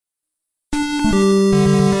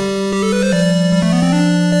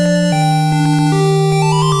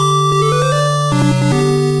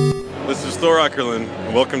Rockerland,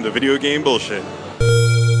 and welcome to Video Game Bullshit.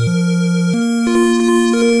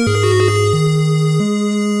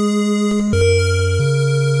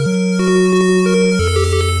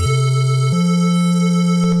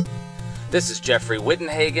 This is Jeffrey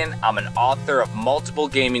Wittenhagen. I'm an author of multiple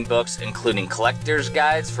gaming books, including collector's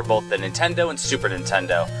guides for both the Nintendo and Super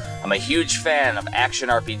Nintendo. I'm a huge fan of action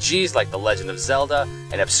RPGs like The Legend of Zelda,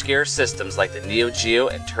 and obscure systems like the Neo Geo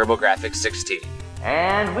and TurboGrafx 16.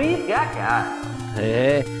 And we've got Kyle.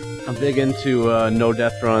 Hey, I'm big into no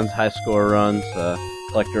death runs, high score runs,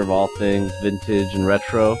 collector of all things vintage and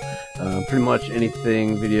retro, pretty much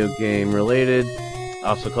anything video game related. I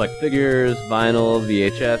also collect figures, vinyl,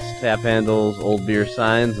 VHS, tap handles, old beer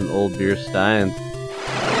signs, and old beer steins.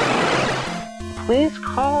 Please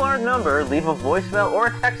call our number, leave a voicemail or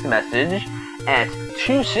a text message at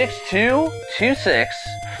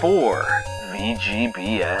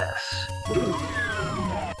 262-264-VGBS.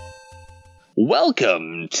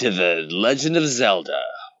 Welcome to The Legend of Zelda,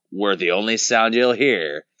 where the only sound you'll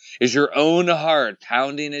hear is your own heart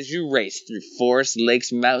pounding as you race through forests,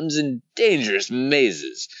 lakes, mountains, and dangerous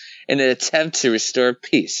mazes in an attempt to restore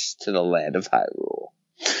peace to the land of Hyrule.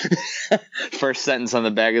 First sentence on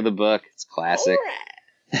the back of the book. It's classic.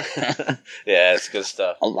 Yeah, it's good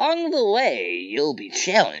stuff. Along the way, you'll be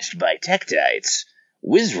challenged by Tektites,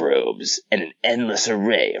 Wizrobes, and an endless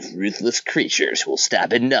array of ruthless creatures who will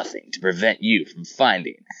stop at nothing to prevent you from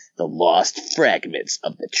finding the lost fragments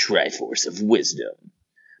of the Triforce of Wisdom.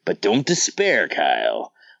 But don't despair,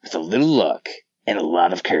 Kyle. With a little luck and a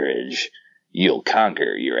lot of courage, you'll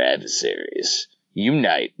conquer your adversaries,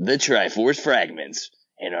 unite the Triforce fragments,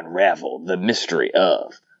 and unravel the mystery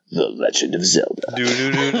of The Legend of Zelda.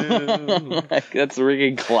 That's a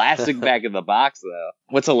freaking classic back in the box, though.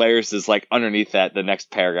 What's hilarious is, like, underneath that, the next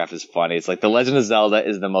paragraph is funny. It's like, The Legend of Zelda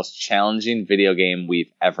is the most challenging video game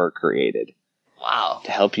we've ever created. Wow.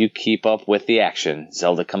 To help you keep up with the action,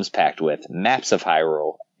 Zelda comes packed with maps of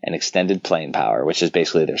Hyrule and extended playing power, which is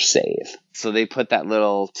basically their save. So they put that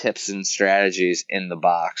little tips and strategies in the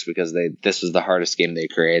box because this was the hardest game they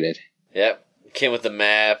created. Yep. Came with the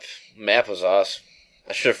map. Map was awesome.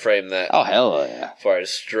 I should have framed that. Oh, hell yeah. Before I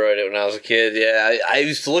destroyed it when I was a kid. Yeah, I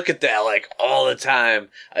used to look at that like all the time.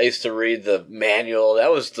 I used to read the manual.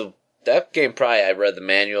 That game probably I read the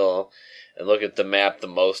manual and look at the map the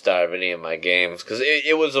most out of any of my games because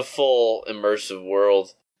it was a full immersive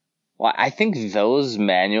world. Well, I think those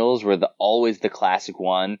manuals were always the classic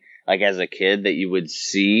one, like as a kid, that you would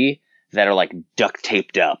see that are like duct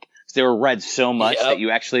taped up. They were read so much that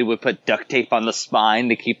you actually would put duct tape on the spine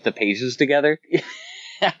to keep the pages together.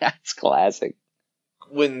 That's classic.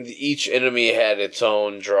 When each enemy had its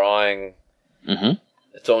own drawing,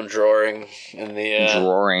 its own drawing in the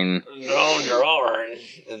drawing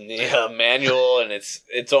in the manual, and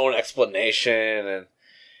its own explanation, and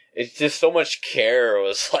it's just so much care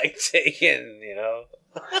was like taken, you know.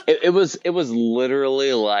 It was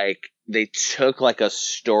literally like they took like a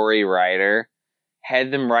story writer,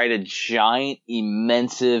 had them write a giant,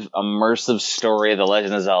 immersive story of The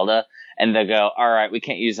Legend of Zelda, and they go, all right, we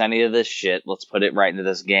can't use any of this shit. Let's put it right into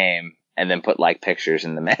this game, and then put like pictures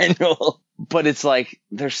in the manual. But it's like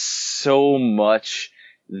there's so much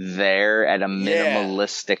there at a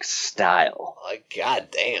minimalistic style. Like,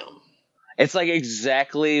 goddamn. It's like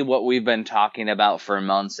exactly what we've been talking about for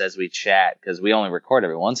months as we chat, because we only record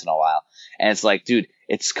every once in a while. And it's like, dude,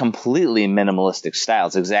 it's completely minimalistic style.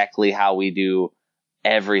 It's exactly how we do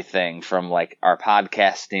everything, from like our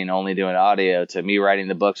podcasting, only doing audio, to me writing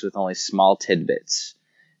the books with only small tidbits,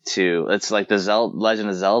 to it's like the Legend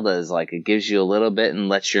of Zelda is like, it gives you a little bit and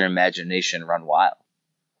lets your imagination run wild.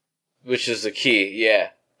 Which is the key, yeah.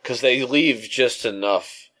 Because they leave just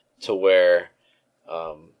enough to where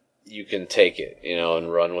you can take it, you know,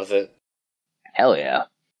 and run with it. Hell yeah.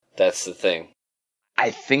 That's the thing. I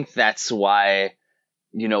think that's why,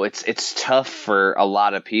 you know, it's tough for a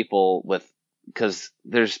lot of people because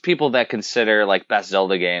there's people that consider like best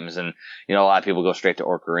Zelda games, and, you know, a lot of people go straight to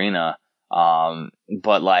Ocarina.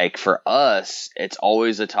 But like for us, it's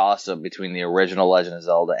always a toss up between the original Legend of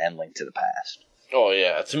Zelda and Link to the Past. Oh,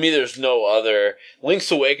 yeah. To me, there's no other...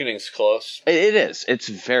 Link's Awakening's close. It is. It's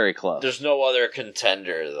very close. There's no other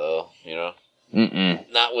contender, though, you know? Mm-mm.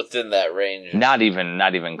 Not within that range. Not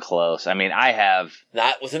even close. I mean, I have...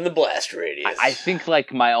 Not within the blast radius. I think,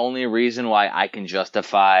 like, my only reason why I can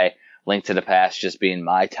justify Link to the Past just being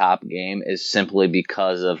my top game is simply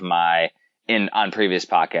because of my... On previous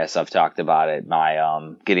podcasts, I've talked about it,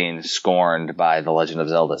 my getting scorned by The Legend of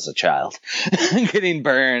Zelda as a child. Getting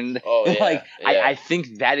burned. Oh, yeah. Like, yeah. I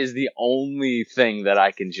think that is the only thing that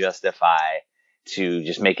I can justify to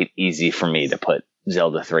just make it easy for me to put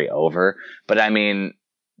Zelda 3 over. But I mean,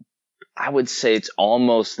 I would say it's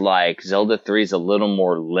almost like Zelda 3 is a little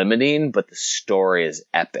more limiting, but the story is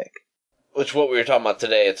epic. Which what we were talking about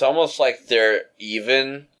today. It's almost like they're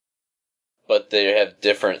even, but they have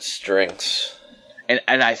different strengths.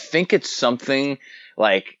 And I think it's something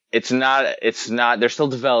like it's not they're still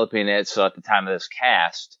developing it, so at the time of this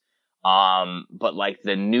cast, but like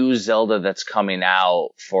the new Zelda that's coming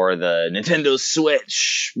out for the Nintendo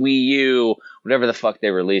Switch, Wii U, whatever the fuck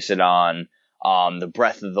they release it on, the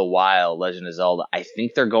Breath of the Wild, Legend of Zelda, I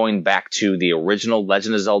think they're going back to the original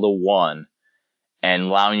Legend of Zelda 1 and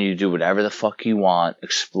allowing you to do whatever the fuck you want,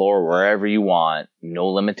 explore wherever you want, no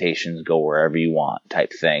limitations, go wherever you want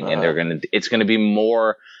type thing. And it's gonna be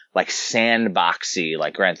more like sandboxy,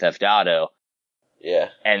 like Grand Theft Auto. Yeah.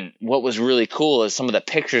 And what was really cool is some of the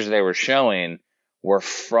pictures they were showing were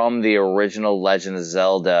from the original Legend of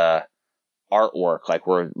Zelda artwork, like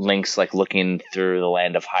where Link's like looking through the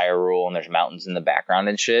land of Hyrule and there's mountains in the background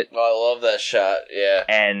and shit. Oh, I love that shot, yeah.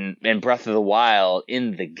 And in Breath of the Wild,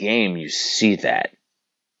 in the game, you see that.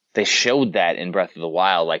 They showed that in Breath of the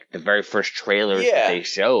Wild, like the very first trailers that they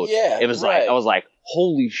showed. Yeah, it was like, I was like,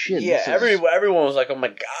 holy shit. Yeah, everyone was like, oh my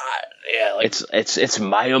god. Yeah, like it's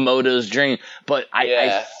Miyamoto's dream. But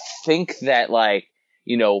I think that, like,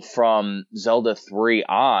 you know, from Zelda 3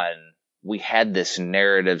 on, we had this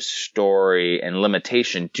narrative story and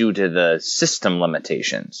limitation due to the system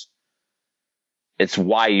limitations. It's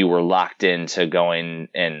why you were locked into going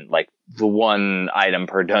in like the one item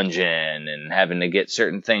per dungeon and having to get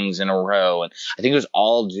certain things in a row. And I think it was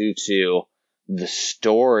all due to the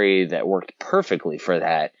story that worked perfectly for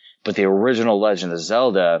that. But the original Legend of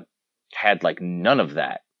Zelda had like none of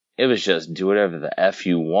that. It was just do whatever the F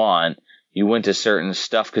you want. You went to certain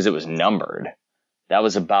stuff because it was numbered. That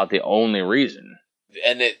was about the only reason.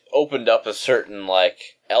 And it opened up a certain, like,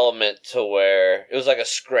 element to where it was like a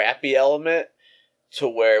scrappy element to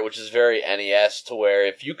where, which is very NES, to where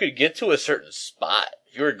if you could get to a certain spot,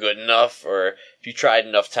 if you were good enough, or if you tried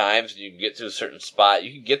enough times and you could get to a certain spot,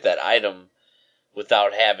 you could get that item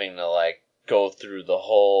without having to, like, go through the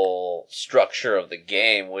whole structure of the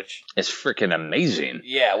game, which is freaking amazing.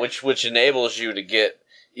 Yeah, which enables you to get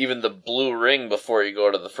even the blue ring before you go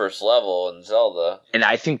to the first level in Zelda. And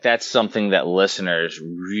I think that's something that listeners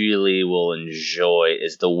really will enjoy,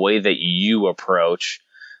 is the way that you approach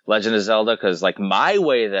Legend of Zelda. Because, like, my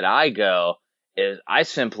way that I go is I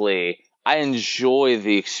enjoy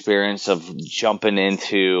the experience of jumping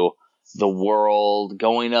into the world,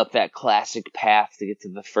 going up that classic path to get to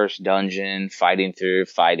the first dungeon, fighting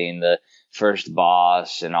the first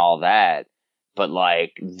boss and all that. But,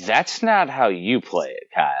 like, that's not how you play it,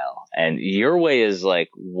 Kyle. And your way is, like,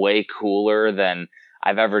 way cooler than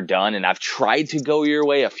I've ever done. And I've tried to go your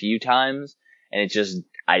way a few times. And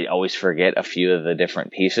I always forget a few of the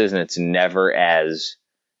different pieces. And it's never as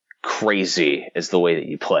crazy as the way that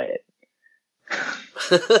you play it.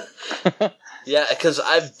 Yeah, because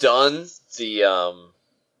I've done the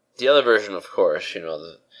other version, of course, you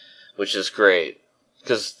know, which is great.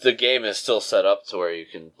 Because the game is still set up to where you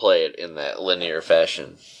can play it in that linear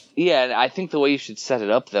fashion. Yeah, and I think the way you should set it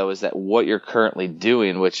up, though, is that what you're currently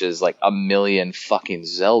doing, which is like 1,000,000 fucking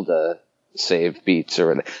Zelda save beats or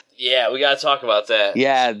whatever. Yeah, we gotta talk about that.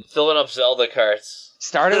 Yeah. Filling up Zelda carts.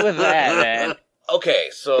 Started with that, man. Okay,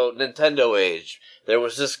 so Nintendo age. There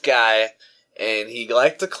was this guy, and he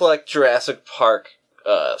liked to collect Jurassic Park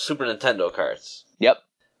Super Nintendo carts. Yep.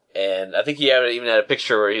 And I think he even had a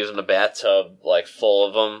picture where he was in a bathtub, like, full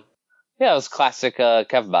of them. Yeah, it was classic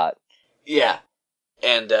Kevbot. Yeah.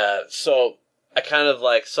 And so I kind of,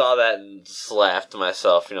 like, saw that and just laughed to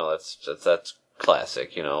myself. You know, that's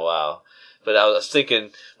classic, you know, wow. But I was thinking,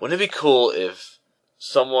 wouldn't it be cool if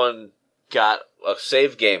someone got a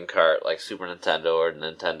save game cart, like Super Nintendo or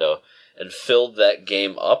Nintendo, and filled that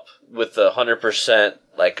game up with 100%,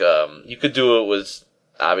 like, you could do it with,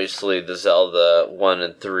 obviously, the Zelda 1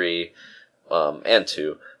 and 3, and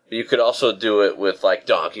 2. But you could also do it with, like,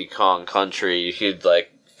 Donkey Kong Country. You could,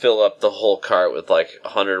 like, fill up the whole cart with, like,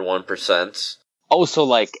 101%. Oh, so,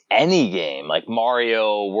 like, any game, like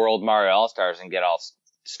World Mario All-Stars, and get all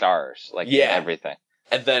stars, like, everything.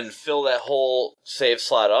 And then fill that whole save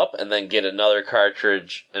slot up, and then get another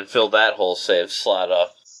cartridge and fill that whole save slot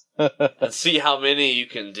up. And see how many you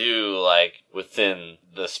can do, like, within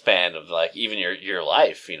the span of, like, even your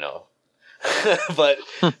life, you know. but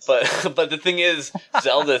the thing is,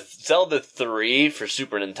 Zelda 3 for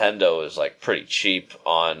Super Nintendo is, like, pretty cheap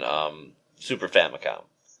on Super Famicom.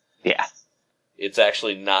 Yeah. It's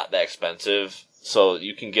actually not that expensive, so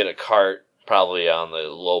you can get a cart probably on the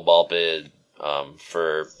lowball bid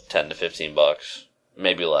for $10 to $15,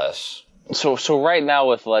 maybe less. So right now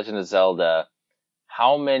with Legend of Zelda,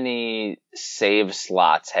 how many save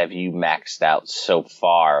slots have you maxed out so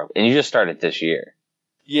far? And you just started this year.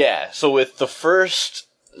 Yeah, so with the first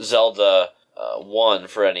Zelda 1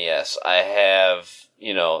 for NES, I have,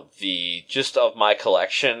 the gist of my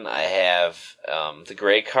collection. I have the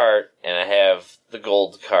gray cart, and I have the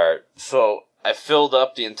gold cart. So I filled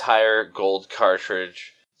up the entire gold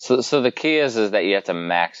cartridge. So the key is that you have to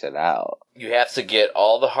max it out. You have to get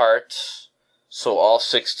all the hearts, so all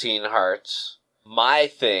 16 hearts. My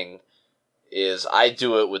thing is I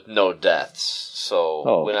do it with no deaths.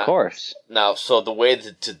 So of course. So the way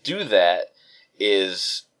to do that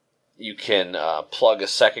is you can plug a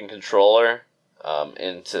second controller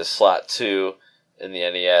into slot 2 in the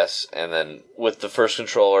NES, and then with the first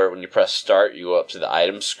controller, when you press start, you go up to the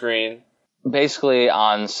item screen. Basically,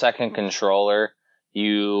 on second controller,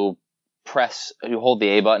 you hold the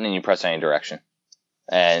A button and you press any direction,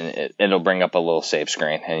 and it'll bring up a little save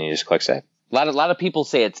screen, and you just click save. A lot of people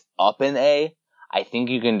say it's up in A. I think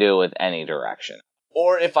you can do it with any direction.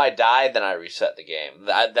 Or if I die, then I reset the game.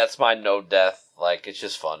 That's my no death. Like, it's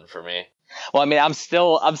just fun for me. Well, I mean, I'm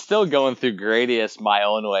still going through Gradius my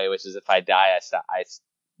own way, which is if I die, I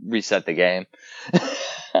reset the game.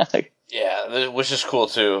 Yeah, which is cool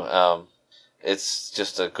too. It's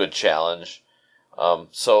just a good challenge.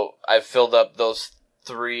 So I filled up those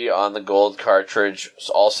 3 on the gold cartridge,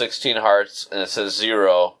 all 16 hearts, and it says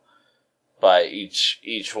 0 by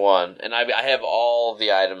each one. And I have all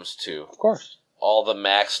the items too. Of course. All the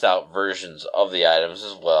maxed out versions of the items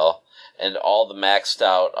as well. And all the maxed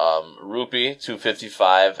out rupee,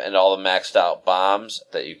 255, and all the maxed out bombs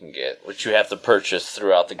that you can get, which you have to purchase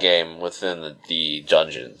throughout the game within the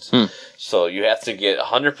dungeons. So you have to get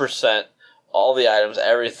 100% all the items,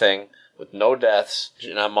 everything, with no deaths.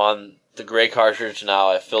 And I'm on the gray cartridge now.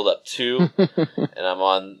 I filled up 2, and I'm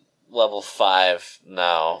on level 5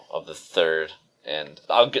 now of the 3rd. And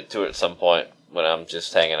I'll get to it at some point when I'm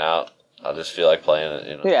just hanging out. I'll just feel like playing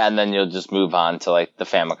it, Yeah, and then you'll just move on to, like, the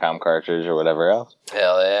Famicom cartridge or whatever else.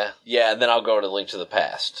 Hell yeah. Yeah, and then I'll go to Link to the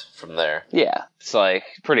Past from there. Yeah, it's, like,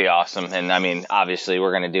 pretty awesome. And, I mean, obviously,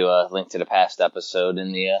 we're going to do a Link to the Past episode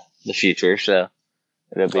in the future, so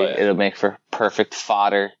it'll make for perfect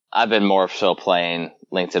fodder. I've been more so playing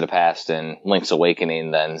Link to the Past and Link's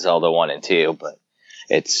Awakening than Zelda 1 and 2, but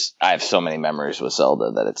I have so many memories with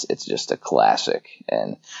Zelda that it's just a classic.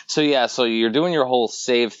 And so you're doing your whole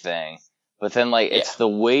save thing. But then, it's the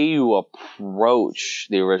way you approach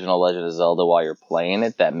the original Legend of Zelda while you're playing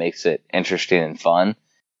it that makes it interesting and fun.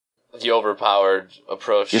 The overpowered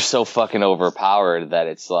approach. You're so fucking overpowered that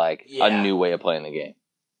it's a new way of playing the game.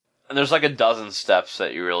 And there's a dozen steps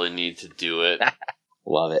that you really need to do it.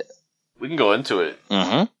 Love it. We can go into it.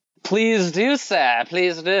 Mm-hmm. Please do, sir.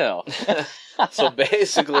 Please do. So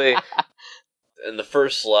basically, in the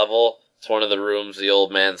first level, it's one of the rooms the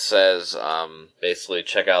old man says, basically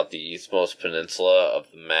check out the eastmost peninsula of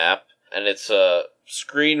the map. And it's a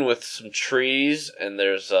screen with some trees, and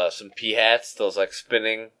there's some peahats, those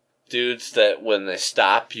spinning dudes that when they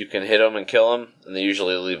stop, you can hit them and kill them, and they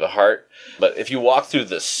usually leave a heart. But if you walk through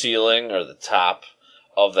the ceiling or the top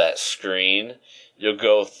of that screen, you'll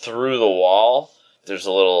go through the wall. There's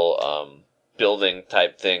a little building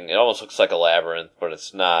type thing. It almost looks like a labyrinth, but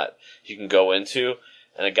it's not. You can go into,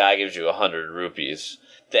 and a guy gives you 100 rupees.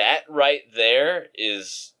 That right there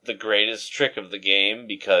is the greatest trick of the game,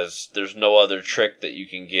 because there's no other trick that you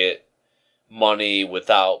can get money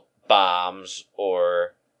without bombs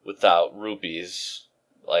or without rupees,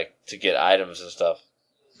 to get items and stuff.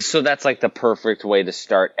 So that's the perfect way to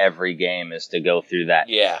start every game, is to go through that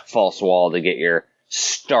false wall to get your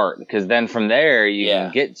start, because then from there you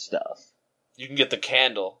can get stuff. You can get the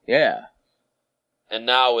candle. Yeah. And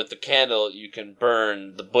now with the candle, you can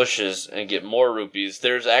burn the bushes and get more rupees.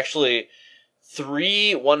 There's actually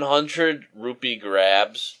 3 100 rupee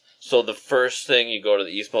grabs. So the first thing, you go to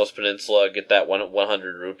the eastmost peninsula, get that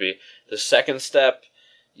 100 rupee. The second step,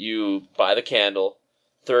 you buy the candle.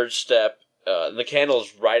 Third step, the candle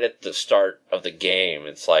is right at the start of the game.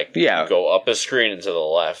 It's you go up a screen and to the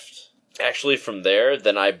left. Actually, from there,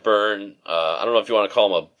 then I burn, I don't know if you want to call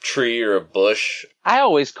them a tree or a bush. I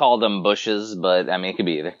always call them bushes, but, I mean, it could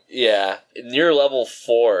be either. Yeah. Near level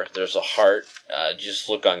 4, there's a heart. Just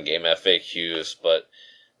look on Game FAQs, but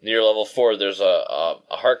near level 4, there's a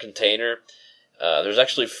heart container. There's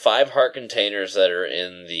actually 5 heart containers that are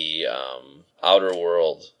in the outer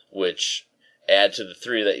world, which add to the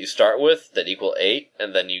 3 that you start with, that equal 8,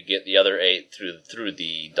 and then you get the other 8 through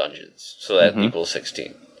the dungeons. So that equals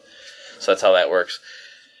 16. So that's how that works.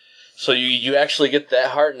 So you actually get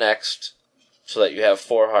that heart next, so that you have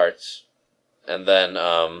 4 hearts. And then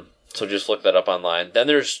So just look that up online. Then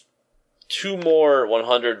there's 2 more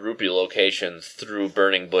 100 rupee locations through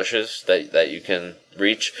burning bushes that you can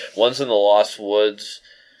reach. One's in the Lost Woods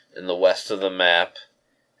in the west of the map,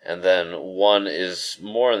 and then one is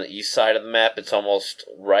more on the east side of the map. It's almost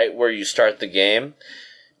right where you start the game.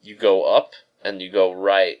 You go up, and you go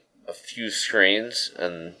right a few screens,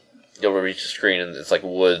 and you'll reach a screen, and it's like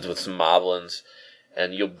woods with some moblins,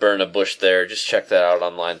 and you'll burn a bush there. Just check that out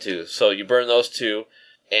online, too. So you burn those 2.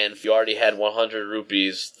 And if you already had 100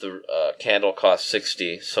 rupees, the candle cost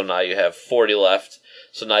 60. So now you have 40 left.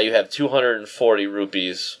 So now you have 240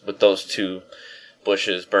 rupees with those 2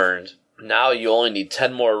 bushes burned. Now you only need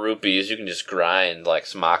 10 more rupees. You can just grind like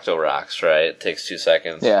some Octo Rocks, right? It takes 2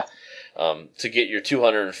 seconds. Yeah. To get your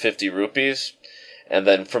 250 rupees. And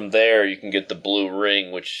then from there you can get the blue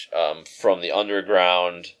ring, which from the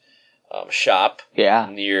underground shop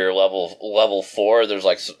near level 4. There's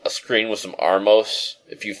like a screen with some Armos.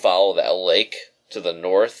 If you follow that lake to the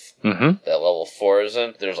north, that level 4 is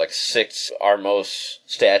in, there's like 6 Armos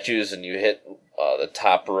statues, and you hit the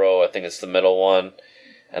top row. I think it's the middle one,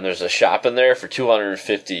 and there's a shop in there for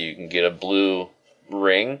 250. You can get a blue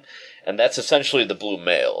ring, and that's essentially the blue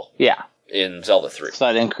mail. Yeah. In Zelda 3. So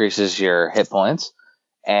that increases your hit points.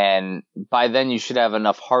 And by then you should have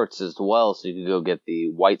enough hearts as well, so you can go get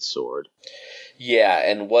the white sword. Yeah,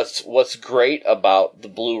 and what's great about the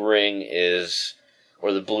blue ring is,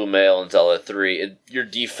 or the blue mail in Zelda 3, your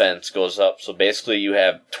defense goes up. So basically you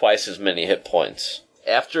have twice as many hit points.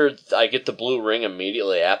 After I get the blue ring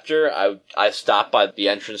immediately after, I stop by the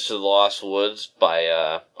entrance to the Lost Woods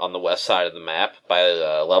on the west side of the map by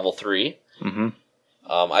level 3. Mm-hmm.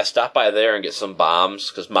 I stop by there and get some bombs,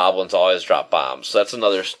 because Moblins always drop bombs. So that's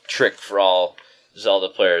another trick for all Zelda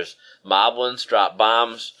players. Moblins drop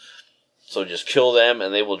bombs, so just kill them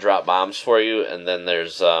and they will drop bombs for you. And then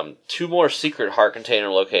there's 2 more secret heart container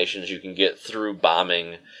locations you can get through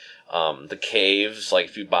bombing the caves, like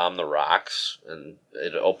if you bomb the rocks, and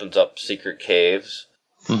it opens up secret caves.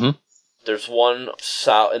 Mm-hmm. There's one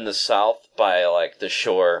in the south by like the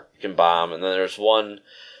shore you can bomb, and then there's one...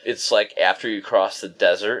 It's like after you cross the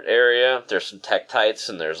desert area, there's some Tektites,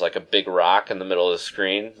 and there's like a big rock in the middle of the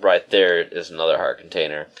screen. Right there is another heart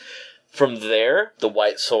container. From there, the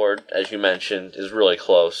white sword, as you mentioned, is really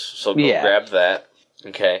close. So go grab that.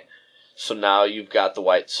 Okay. So now you've got the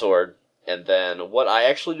white sword. And then what I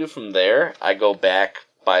actually do from there, I go back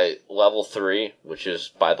by level 3, which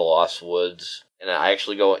is by the Lost Woods. And I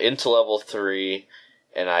actually go into level 3...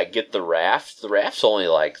 and I get the raft. The raft's only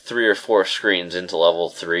like 3 or 4 screens into level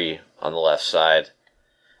 3 on the left side.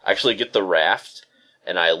 I actually get the raft,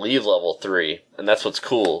 and I leave level 3, and that's what's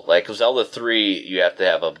cool. Like, Zelda 3, you have to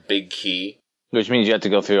have a big key. Which means you have to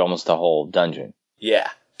go through almost the whole dungeon. Yeah,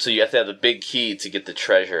 so you have to have the big key to get the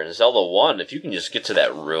treasure. In Zelda 1, if you can just get to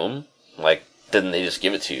that room, like, then they just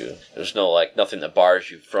give it to you. There's no, like, nothing that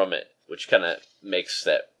bars you from it, which kind of makes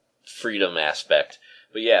that freedom aspect.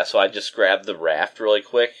 But yeah, so I just grabbed the raft really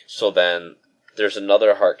quick. So then there's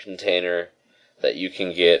another heart container that you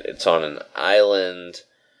can get. It's on an island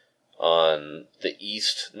on the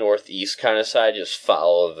northeast kind of side. Just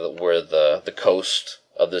follow where the coast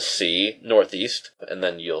of the sea, northeast, and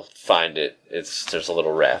then you'll find it. There's a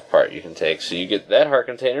little raft part you can take. So you get that heart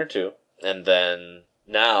container too. And then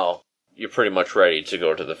now you're pretty much ready to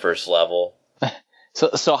go to the first level.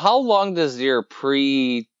 So how long does your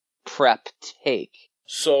pre-prep take?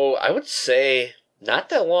 So I would say not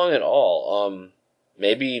that long at all.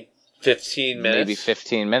 Maybe 15 minutes. Maybe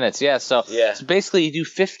 15 minutes, yeah. So basically you do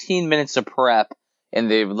 15 minutes of prep in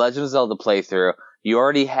the Legend of Zelda playthrough. You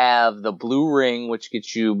already have the blue ring, which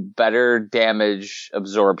gets you better damage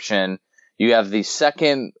absorption. You have the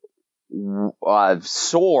second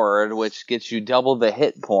sword, which gets you double the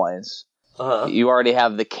hit points. Uh-huh. You already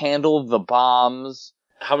have the candle, the bombs.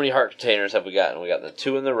 How many heart containers have we gotten? We got the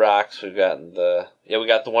 2 in the rocks. We've gotten we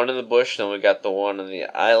got the 1 in the bush. Then we got the 1 in the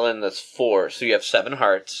island. That's 4. So you have 7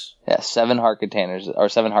 hearts. Yeah, 7 heart containers, or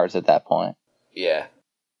 7 hearts at that point. Yeah,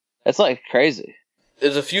 it's like crazy.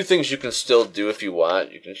 There's a few things you can still do if you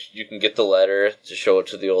want. You can get the letter to show it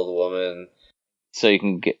to the old woman. So you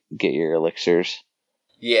can get your elixirs.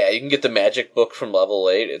 Yeah, you can get the magic book from level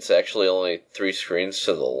 8. It's actually only 3 screens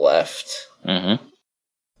to the left. Mm-hmm.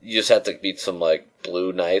 You just have to beat some, like,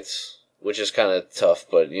 blue knights, which is kind of tough,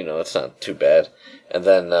 but, it's not too bad. And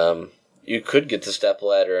then, you could get the step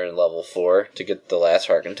ladder in level 4 to get the last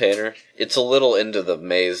heart container. It's a little into the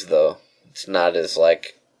maze, though. It's not as,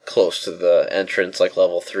 like, close to the entrance like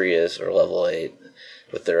level 3 is, or level 8,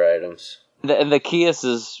 with their items. The key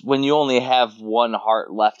is when you only have 1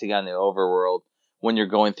 heart left to get in the overworld, when you're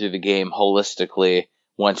going through the game holistically,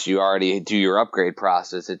 once you already do your upgrade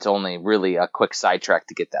process, it's only really a quick sidetrack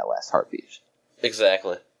to get that last heart piece.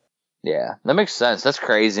 Exactly. Yeah, that makes sense. That's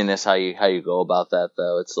craziness how you go about that,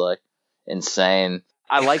 though. It's like insane.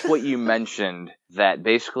 I like what you mentioned, that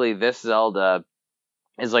basically this Zelda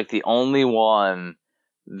is like the only one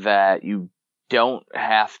that you don't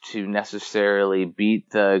have to necessarily beat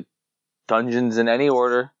the dungeons in any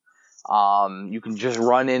order. You can just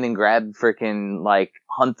run in and grab freaking, like,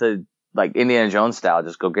 hunt the, like, Indiana Jones style,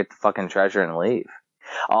 just go get the fucking treasure and leave.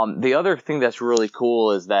 The other thing that's really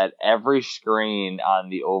cool is that every screen on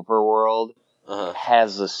the overworld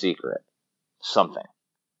has a secret. Something.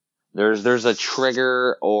 There's a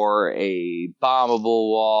trigger or a bombable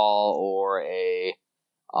wall or a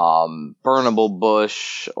burnable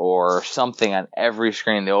bush or something on every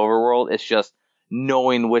screen in the overworld. It's just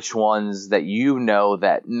knowing which ones that you know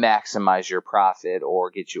that maximize your profit or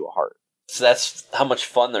get you a heart. So that's how much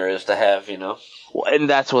fun there is to have, you know? Well, and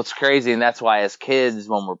that's what's crazy, and that's why as kids,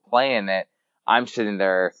 when we're playing it, I'm sitting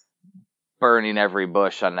there burning every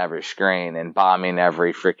bush on every screen and bombing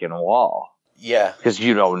every freaking wall. Yeah. Because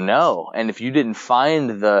you don't know. And if you didn't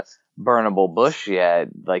find the burnable bush yet,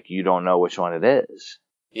 like, you don't know which one it is.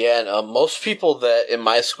 Yeah, and most people that in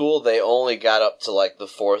my school, they only got up to like the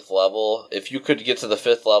 4th level. If you could get to the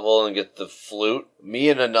 5th level and get the flute, me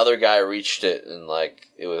and another guy reached it, and like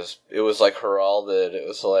it was like heralded. It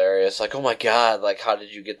was hilarious. Like, oh my god, like how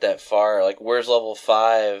did you get that far? Like, where's level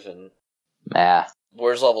 5 and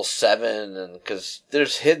where's level 7? And because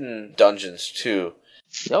there's hidden dungeons too.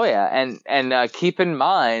 Oh yeah, and keep in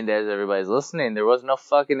mind, as everybody's listening, there was no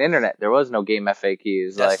fucking internet. There was no game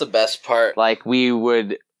FAQs. That's the best part. Like, we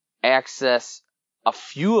would access, a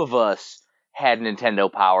few of us had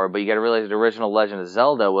Nintendo Power, but you gotta realize the original Legend of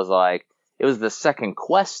Zelda was like, it was the second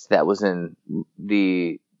quest that was in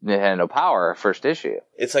the Nintendo Power first issue.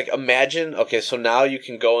 It's like, imagine, okay, so now you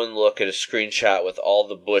can go and look at a screenshot with all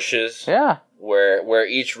the bushes. Yeah. Where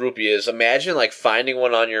each rupee is. Imagine like finding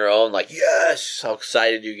one on your own, like, yes, how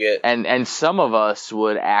excited you get. And some of us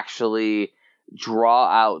would actually draw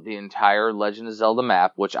out the entire Legend of Zelda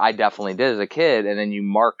map, which I definitely did as a kid, and then you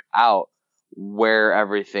mark out where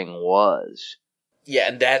everything was. Yeah,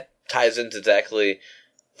 and that ties into exactly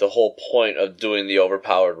the whole point of doing the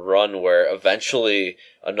overpowered run, where eventually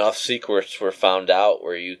enough secrets were found out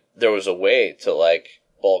where there was a way to like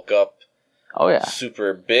bulk up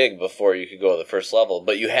super big before you could go to the first level,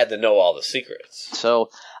 but you had to know all the secrets. So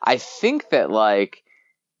I think that, like,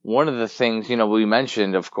 one of the things, you know, we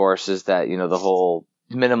mentioned, of course, is that, you know, the whole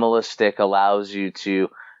minimalistic allows you to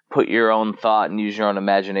put your own thought and use your own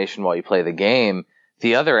imagination while you play the game.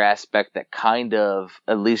 The other aspect that kind of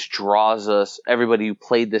at least draws us, everybody who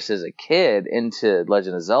played this as a kid, into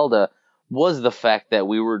Legend of Zelda was the fact that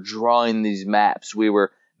we were drawing these maps. We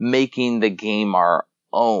were making the game our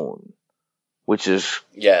own. Which is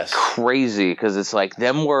crazy, because it's like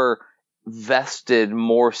them were vested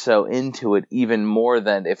more so into it, even more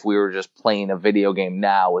than if we were just playing a video game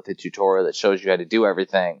now with a tutorial that shows you how to do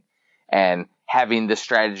everything, and having the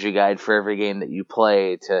strategy guide for every game that you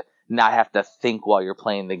play to not have to think while you're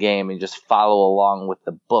playing the game and just follow along with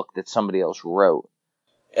the book that somebody else wrote.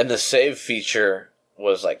 And the save feature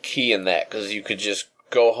was like key in that, because you could just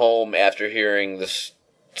go home after hearing this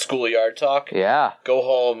schoolyard talk. Yeah. Go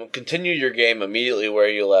home, continue your game immediately where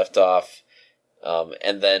you left off,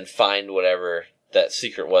 and then find whatever that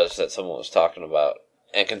secret was that someone was talking about,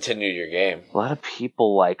 and continue your game. A lot of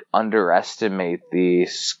people, like, underestimate the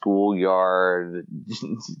schoolyard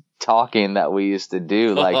talking that we used to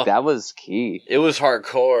do. Like, that was key. It was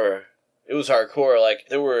hardcore. Like,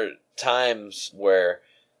 there were times where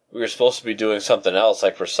we were supposed to be doing something else,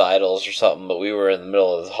 like recitals or something, but we were in the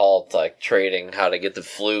middle of the hall, like, trading how to get the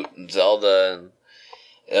flute and Zelda,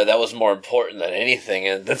 and that was more important than anything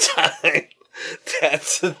at the time.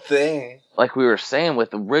 That's the thing. Like we were saying,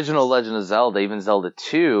 with the original Legend of Zelda, even Zelda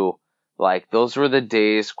 2, like, those were the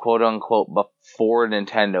days, quote-unquote, before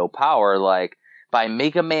Nintendo Power. Like, by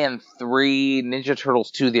Mega Man 3, Ninja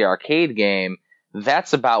Turtles 2, the arcade game,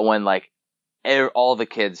 that's about when, like, all the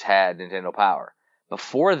kids had Nintendo Power.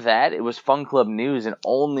 Before that, it was Fun Club News, and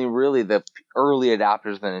only really the early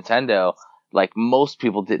adopters of the Nintendo, like, most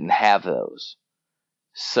people didn't have those.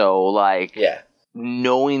 So, like,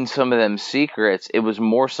 knowing some of them secrets, it was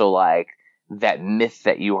more so like that myth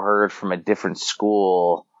that you heard from a different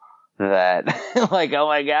school that, like, oh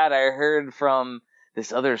my god, I heard from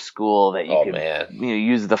this other school that you could you know,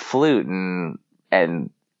 use the flute, and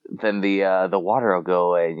then the water will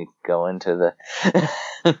go away and you can go into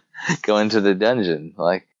the go into the dungeon.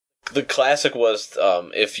 Like, the classic was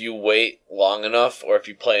if you wait long enough or if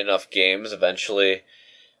you play enough games, eventually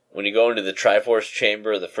when you go into the Triforce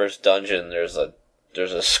chamber, the first dungeon, there's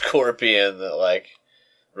a scorpion that like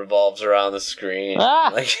revolves around the screen.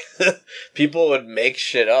 Like people would make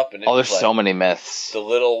shit up, and there's like, so many myths. The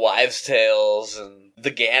little wives' tales and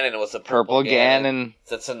the Ganon was a purple Ganon.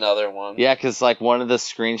 That's another one. Yeah, because like one of the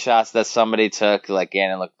screenshots that somebody took, like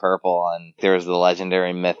Ganon looked purple, and there was the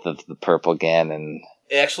legendary myth of the purple Ganon.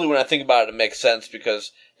 Actually, when I think about it, it makes sense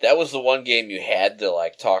because that was the one game you had to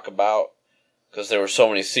like talk about because there were so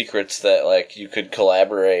many secrets that like you could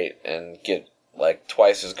collaborate and get like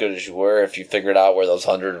twice as good as you were if you figured out where those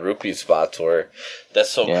 100 rupee spots were. That's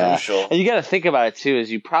so crucial. And you got to think about it too.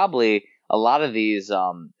 Is you probably a lot of these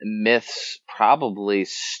myths probably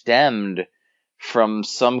stemmed from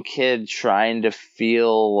some kid trying to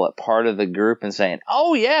feel part of the group and saying,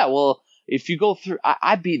 "Oh yeah, well." If you go through,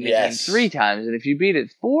 I beat the game 3 times, and if you beat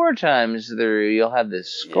it 4 times through, you'll have this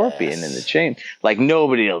scorpion in the chain. Like,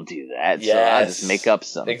 nobody will do that, so I'll just make up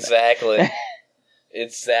something. Exactly.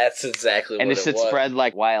 That's exactly what it was. And it should spread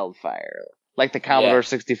like wildfire. Like the Commodore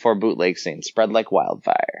 64 bootleg scene, spread like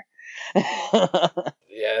wildfire.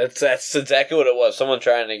 Yeah, that's exactly what it was. Someone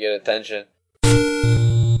trying to get attention.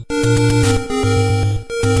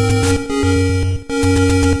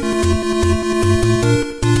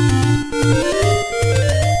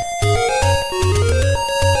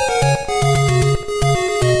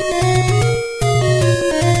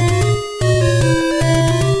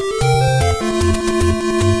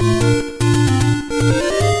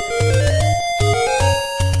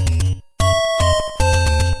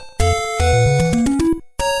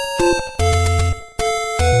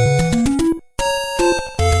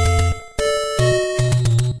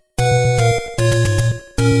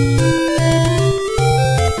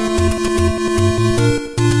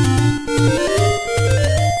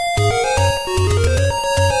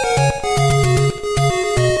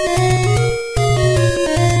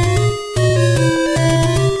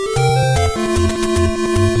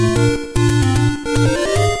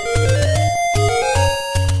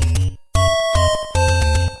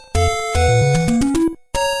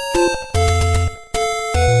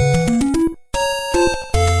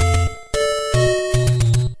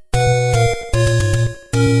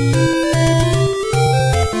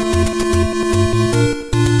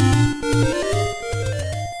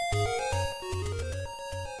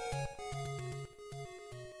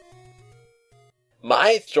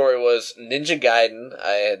 My story was Ninja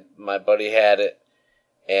Gaiden. My buddy had it,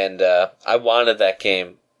 and I wanted that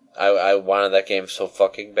game. I wanted that game so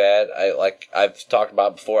fucking bad. I've talked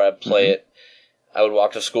about before. I'd play it. I would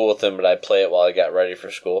walk to school with him, but I'd play it while I got ready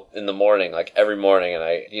for school in the morning, like every morning. And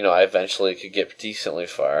I eventually could get decently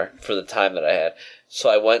far for the time that I had. So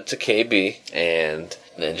I went to KB, and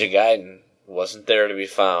Ninja Gaiden wasn't there to be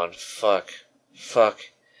found. Fuck.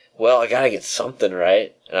 Well, I gotta get something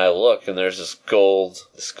right. And I look, and there's this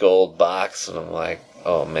gold box, and I'm like,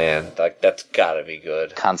 oh man, like that's gotta be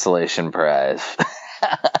good. Consolation prize.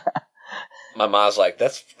 My mom's like,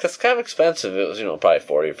 that's kind of expensive. It was, probably $40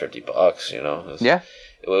 or $50,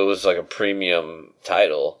 It was like a premium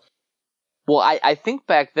title. Well, I think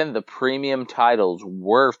back then the premium titles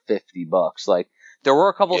were $50. Like, there were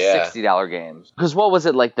a couple $60 games. Because what was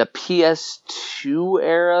it, like the PS2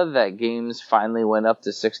 era that games finally went up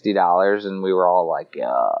to $60 and we were all like,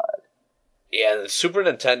 God. Yeah, the Super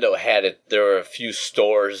Nintendo had it. There were a few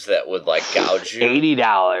stores that would like gouge you.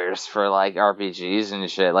 $80 for like RPGs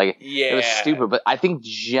and shit. Like, it was stupid. But I think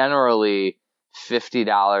generally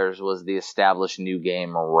 $50 was the established new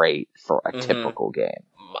game rate for a typical game.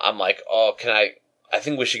 I'm like, oh, I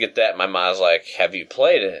think we should get that. My mom's like, have you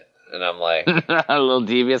played it? And I'm like, a little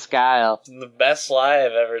devious Kyle. The best lie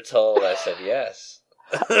I've ever told. I said yes.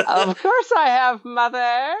 Of course I have,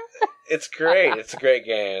 mother. It's great. It's a great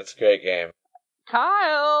game.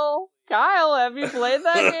 Kyle, have you played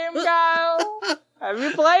that game, Kyle? Have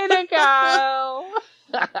you played it, Kyle?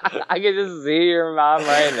 I can just see your mom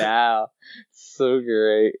right now. So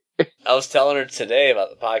great. I was telling her today about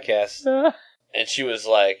the podcast, and she was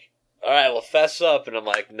like, all right, well, fess up. And I'm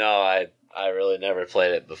like, no, I really never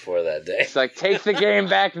played it before that day. It's like, take the game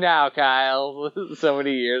back now, Kyle. So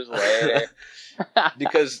many years later.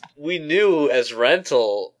 Because we knew as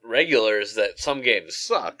rental regulars that some games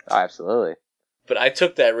sucked. Oh, absolutely. But I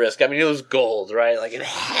took that risk. I mean, it was gold, right? Like, it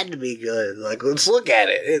had to be good. Like, let's look at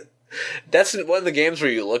it. That's one of the games where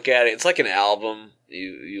you look at it. It's like an album.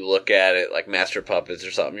 You look at it like Master Puppets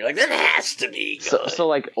or something. You're like, that has to be good. So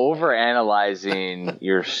like, overanalyzing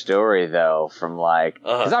your story, though, from like...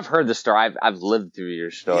 Because I've heard the story. I've lived through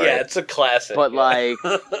your story. Yeah, it's a classic. But, like,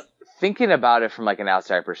 thinking about it from, like, an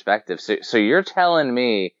outside perspective. So you're telling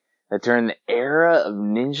me that during the era of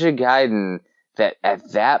Ninja Gaiden, that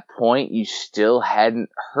at that point you still hadn't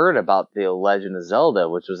heard about The Legend of Zelda,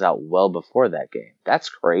 which was out well before that game. That's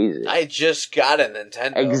crazy. I just got a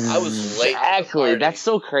Nintendo. I was late to the Exactly. party. That's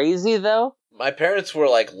so crazy, though. My parents were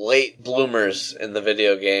like late bloomers in the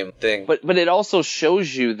video game thing. But it also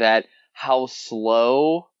shows you that how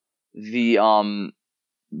slow the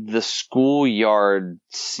schoolyard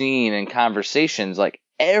scene and conversations, like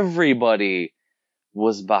everybody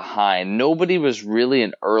was behind. Nobody was really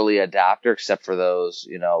an early adopter except for those,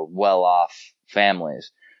 well-off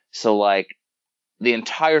families. So like the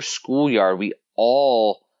entire schoolyard, we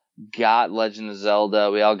all got Legend of Zelda.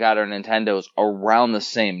 We all got our Nintendos around the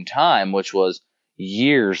same time, which was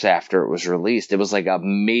years after it was released. It was like a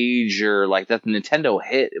major, like that Nintendo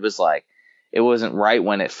hit. It was like, it wasn't right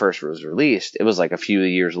when it first was released. It was like a few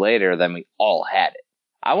years later, then we all had it.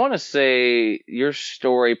 I want to say your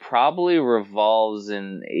story probably revolves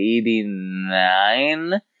in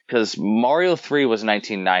 89, because Mario 3 was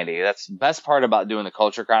 1990. That's the best part about doing the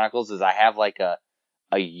Culture Chronicles is I have like a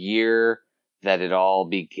year that it all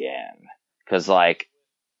began. Because like,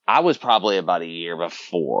 I was probably about a year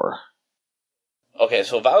before. Okay,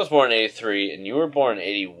 so if I was born in 83 and you were born in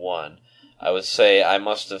 81, I would say I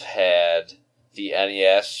must have had the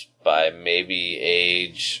NES by maybe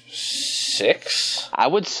age 6? I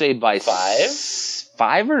would say by 5?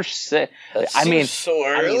 5 or 6. That I mean, seems so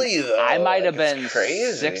early, though. I might have Like, been it's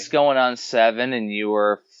crazy. 6 going on 7 and you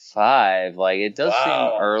were 5. Like, it does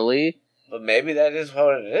Wow. seem early. But maybe that is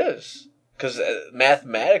what it is. Because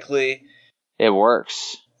mathematically, It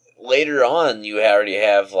works. later on, you already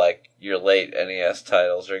have, like, your late NES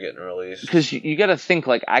titles are getting released. Because you got to think,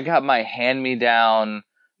 like, I got my hand-me-down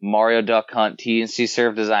Mario Duck Hunt TNC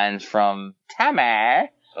Surf designs from Tama.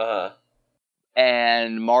 Uh-huh.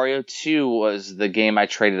 And Mario 2 was the game I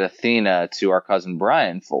traded Athena to our cousin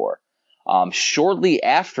Brian for. Shortly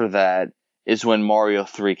after that is when Mario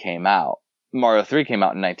 3 came out. Mario 3 came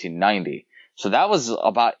out in 1990. So that was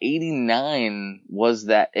about 89,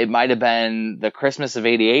 it might have been the Christmas of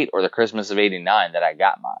 88 or the Christmas of 89 that I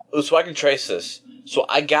got mine. So I can trace this. So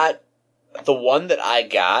the one that I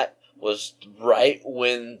got was right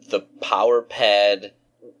when the Power Pad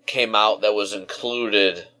came out that was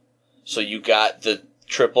included. So you got the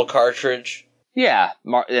triple cartridge. Yeah,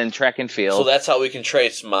 and Track and Field. So that's how we can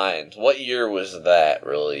trace mine. What year was that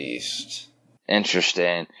released?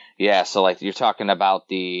 Interesting. Yeah, so like you're talking about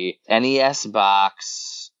the NES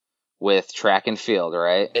box with Track and Field,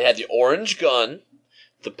 right? It had the orange gun,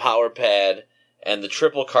 the Power Pad, and the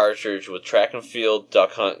triple cartridge with Track and Field,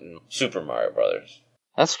 Duck Hunt, and Super Mario Brothers.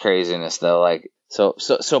 That's craziness, though. Like, so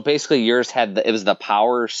basically, yours it was the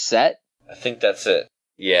Power Set. I think that's it.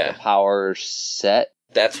 Yeah, The Power Set.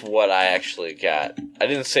 that's what I actually got. I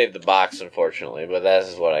didn't save the box, unfortunately, but that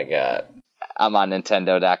is what I got. I'm on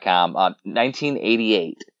Nintendo.com.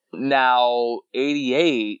 1988. Now,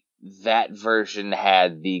 88, that version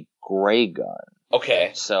had the gray gun.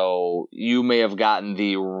 Okay. So you may have gotten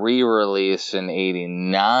the re-release in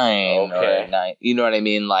 89 Okay. or 9. You know what I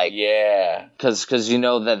mean? Like, Yeah. because you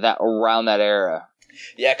know that around that era.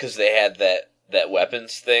 Yeah, because they had that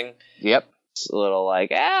weapons thing. Yep. It's a little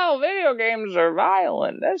like, oh, video games are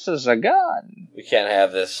violent. This is a gun. We can't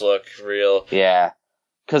have this look real. Yeah.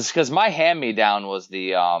 Because my hand-me-down was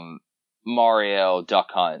the Mario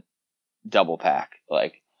Duck Hunt double pack.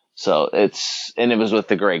 Like, so it was with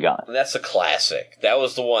the gray gun. That's a classic. That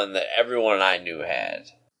was the one that everyone I knew had.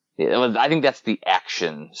 Yeah, I think that's the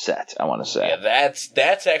action set, I want to say. Yeah,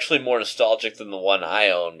 that's actually more nostalgic than the one I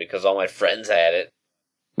own because all my friends had it.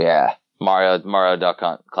 Yeah. Mario Duck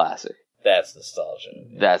Hunt classic. That's nostalgia.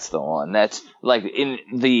 That's the one. That's like in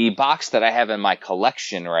the box that I have in my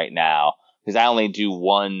collection right now, because I only do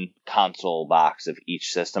one console box of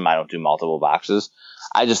each system. I don't do multiple boxes.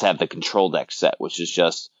 I just have the Control Deck set, which is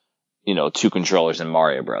just, 2 controllers and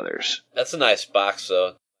Mario Brothers. That's a nice box,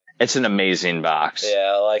 though. It's an amazing box.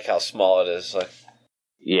 Yeah, I like how small it is. Like,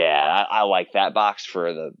 Yeah, I like that box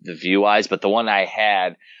for the view eyes, but the one I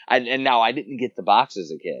had, and now I didn't get the box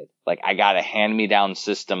as a kid. Like, I got a hand-me-down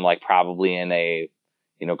system, like, probably in a,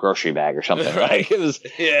 grocery bag or something. Like, it was,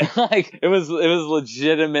 yeah. like, it was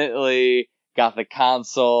legitimately got the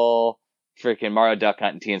console, freaking Mario Duck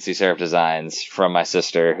Hunt and TNC Surf designs from my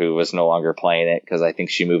sister, who was no longer playing it, because I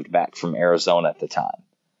think she moved back from Arizona at the time.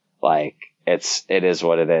 Like, it is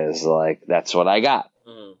what it is. Like, that's what I got.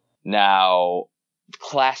 Mm. Now,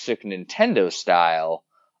 classic Nintendo style,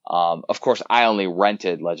 of course I only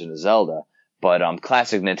rented Legend of Zelda, but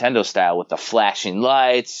classic Nintendo style with the flashing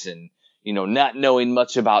lights and, not knowing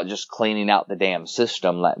much about just cleaning out the damn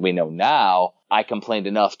system that we know now, I complained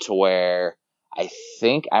enough to where I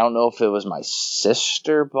don't know if it was my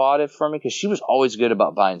sister bought it for me, because she was always good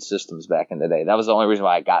about buying systems back in the day. That was the only reason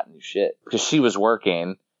why I got new shit, because she was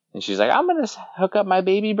working, and she's like, I'm going to hook up my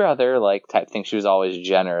baby brother, like, type thing. She was always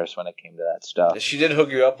generous when it came to that stuff. She did hook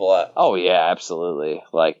you up a lot. Oh, yeah, absolutely.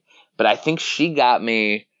 Like, but I think she got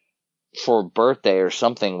me, for birthday or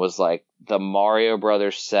something, was like the Mario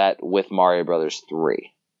Brothers set with Mario Brothers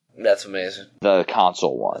 3. That's amazing. The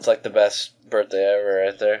console one. It's like the best birthday ever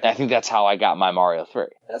right there. I think that's how I got my Mario 3.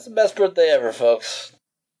 That's the best birthday ever, folks.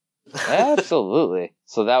 Absolutely.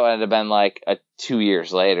 So that would have been like 2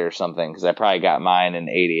 years later or something, because I probably got mine in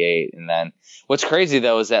 88. And then what's crazy,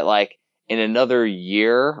 though, is that like in another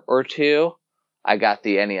year or two, I got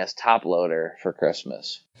the NES top loader for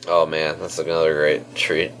Christmas. Oh, man, that's another great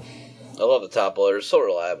treat. I love the top loader. It's so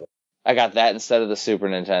reliable. I got that instead of the Super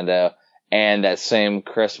Nintendo. And that same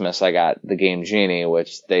Christmas, I got the Game Genie,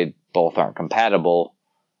 which they both aren't compatible.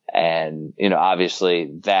 And, you know,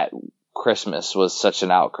 obviously that Christmas was such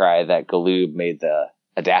an outcry that Galoob made the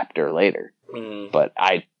adapter later. Mm-hmm. But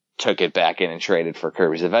I took it back in and traded for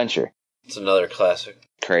Kirby's Adventure. It's another classic.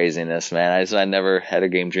 Craziness, man. I never had a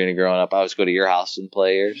Game Genie growing up. I always go to your house and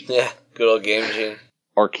play yours. Yeah, good old Game Genie.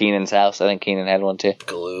 Or Keenan's house. I think Keenan had one too.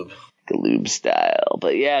 Galoob style.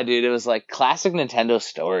 But yeah, dude, it was like classic Nintendo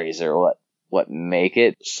stories are what make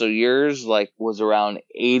it. So yours like was around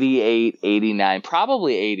 88, 89,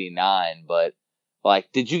 probably 89, but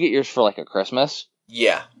like, did you get yours for like a Christmas?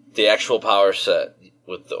 Yeah, the actual power set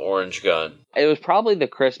with the orange gun. It was probably the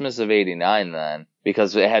Christmas of 89 then,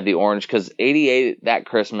 because it had the orange, because 88, that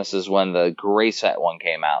Christmas is when the gray set one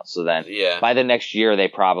came out. So then by the next year, they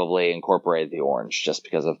probably incorporated the orange just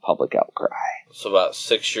because of public outcry. So about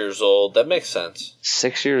 6 years old. That makes sense.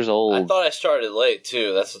 6 years old. I thought I started late,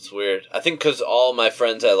 too. That's what's weird. I think because all my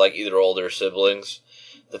friends had, like, either older siblings.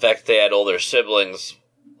 The fact that they had older siblings,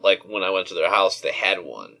 like, when I went to their house, they had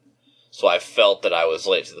one. So I felt that I was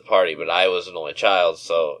late to the party, but I was an only child,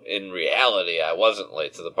 so in reality, I wasn't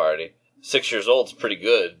late to the party. 6 years old is pretty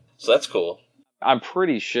good, so that's cool. I'm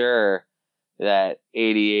pretty sure that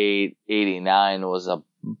 88, 89 was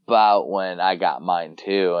about when I got mine,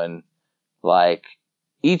 too, and, like,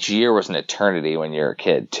 each year was an eternity when you're a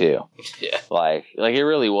kid, too. Yeah. Like it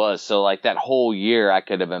really was. So, like, that whole year, I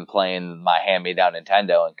could have been playing my hand-me-down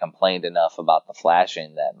Nintendo and complained enough about the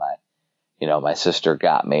flashing that my sister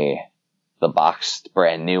got me the boxed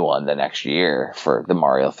brand new one the next year for the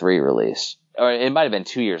Mario 3 release. Or it might have been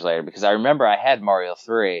 2 years later, because I remember I had Mario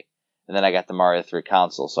 3, and then I got the Mario 3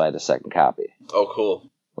 console, so I had a second copy. Oh, cool.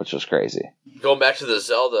 Which was crazy. Going back to the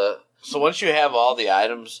Zelda, so once you have all the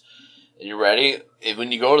items and you're ready,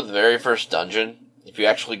 when you go to the very first dungeon, if you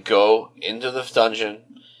actually go into the dungeon,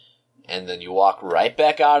 and then you walk right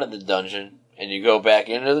back out of the dungeon, and you go back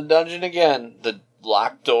into the dungeon again, the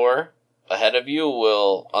locked door ahead of you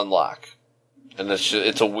will unlock. And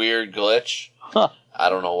it's a weird glitch. Huh. I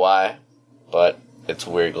don't know why, but it's a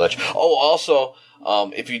weird glitch. Oh, also,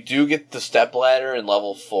 if you do get the stepladder in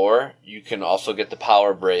level 4, you can also get the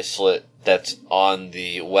power bracelet that's on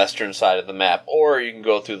the western side of the map. Or you can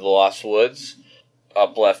go through the Lost Woods,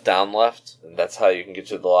 up, left, down, left. And that's how you can get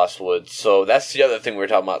to the Lost Woods. So that's the other thing we were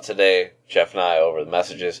talking about today, Jeff and I, over the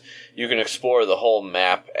messages. You can explore the whole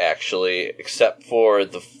map, actually, except for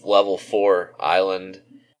the level 4 island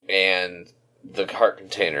and the heart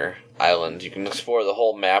container island. You can explore the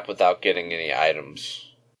whole map without getting any items.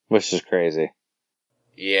 Which is crazy.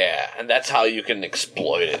 Yeah, and that's how you can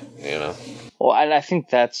exploit it, you know? Well, and I think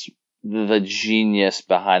that's the genius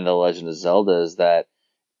behind The Legend of Zelda, is that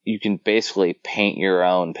you can basically paint your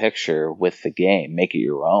own picture with the game, make it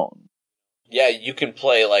your own. Yeah, you can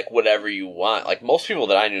play, like, whatever you want. Like, most people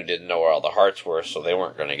that I knew didn't know where all the hearts were, so they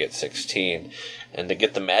weren't going to get 16. And to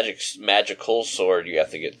get the magical sword, you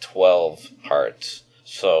have to get 12 hearts.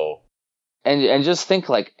 So... And just think,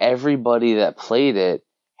 like, everybody that played it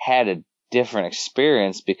had a different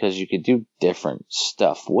experience because you could do different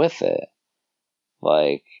stuff with it.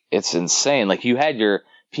 Like, it's insane. Like, you had your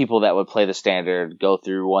people that would play the standard, go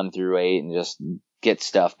through 1 through 8 and just get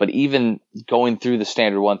stuff. But even going through the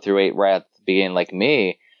standard 1 through 8 right at the beginning, like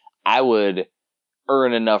me, I would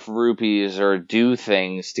earn enough rupees or do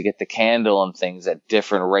things to get the candle and things at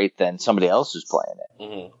different rate than somebody else who's playing it.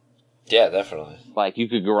 Mm-hmm. Yeah, definitely. Like, you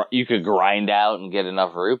could grind out and get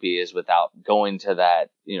enough rupees without going to that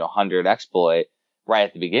 100 exploit right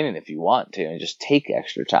at the beginning if you want to, and just take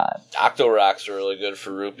extra time. Octorocks are really good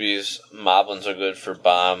for rupees. Moblins are good for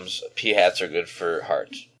bombs. P-hats are good for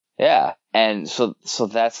hearts. Yeah, and so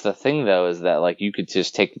that's the thing, though, is that, like, you could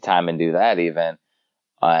just take the time and do that even.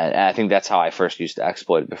 And I think that's how I first used to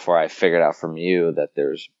exploit it before I figured out from you that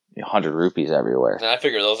there's 100 rupees everywhere. And I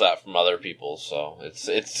figure those out from other people, so it's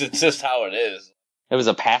just how it is. It was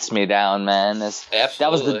a pass me down, man. Absolutely.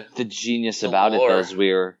 That was the genius about it, though, is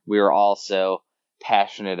we were all so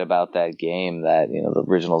passionate about that game that, the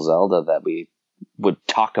original Zelda, that we would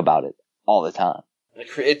talk about it all the time.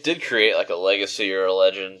 It did create like a legacy or a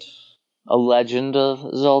legend. A legend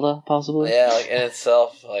of Zelda, possibly? Yeah, like in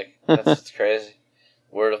itself, like that's crazy.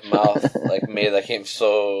 Word of mouth, like made that game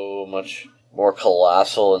so much more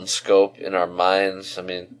colossal in scope in our minds. I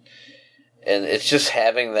mean, and it's just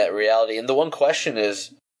having that reality. And the one question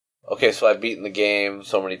is, okay, so I've beaten the game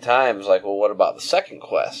so many times, like, well, what about the second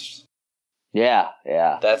quest? Yeah.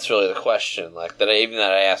 That's really the question, like, that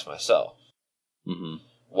I ask myself. Mm-hmm.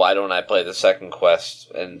 Why don't I play the second quest?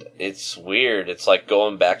 And it's weird. It's like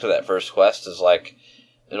going back to that first quest is like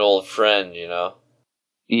an old friend,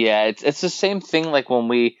 Yeah, it's the same thing like when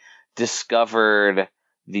we discovered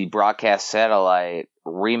the broadcast satellite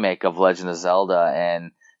remake of Legend of Zelda,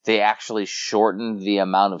 and they actually shortened the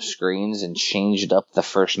amount of screens and changed up the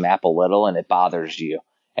first map a little, and it bothers you.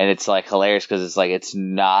 And it's like hilarious because it's like it's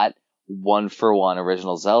not one-for-one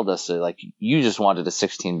original Zelda, so like you just wanted a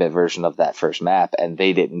 16-bit version of that first map, and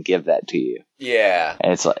they didn't give that to you. Yeah.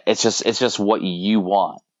 And it's just what you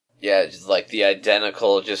want. Yeah, just like the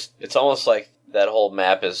identical, it's almost like that whole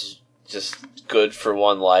map is just good for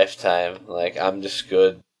one lifetime. Like, I'm just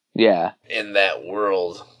good Yeah. in that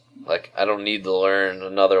world. Like, I don't need to learn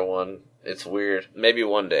another one. It's weird. Maybe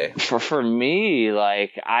one day. For me,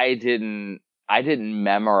 like I didn't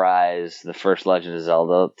memorize the first Legend of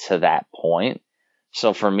Zelda to that point.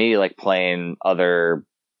 So for me, like playing other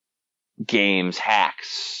games,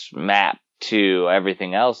 hacks, map 2,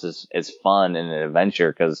 everything else is fun and an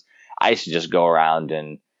adventure, because I used to just go around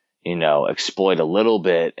and, exploit a little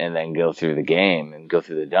bit and then go through the game and go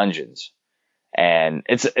through the dungeons. And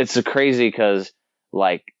it's a crazy because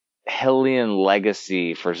like Hylian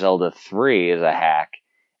Legacy for Zelda 3 is a hack,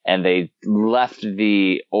 and they left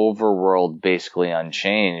the overworld basically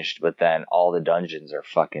unchanged, but then all the dungeons are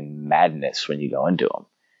fucking madness when you go into them.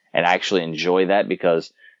 And I actually enjoy that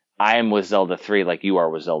because I am with Zelda 3 like you are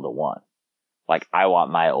with Zelda 1. Like, I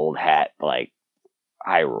want my old hat, like,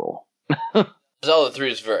 Hyrule. Zelda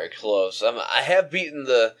 3 is very close. I have beaten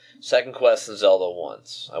the second quest in Zelda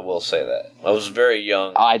once. I will say that. I was very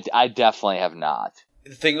young. I definitely have not.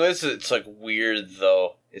 The thing is, it's like weird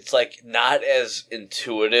though. It's like not as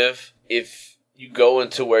intuitive. If you go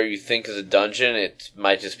into where you think is a dungeon, it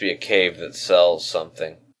might just be a cave that sells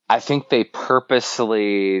something. I think they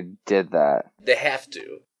purposely did that. They have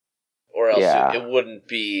to. Or else it wouldn't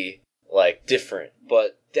be like different.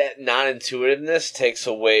 But that non-intuitiveness takes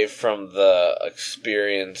away from the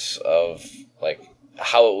experience of like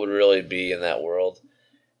how it would really be in that world.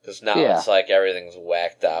 Because now it's like everything's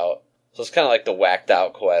whacked out. So it's kind of like the whacked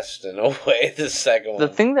out quest in a way, the second one. The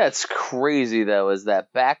thing that's crazy, though, is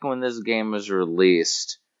that back when this game was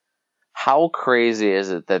released, how crazy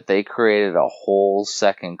is it that they created a whole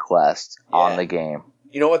second quest on the game?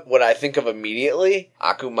 You know what I think of immediately?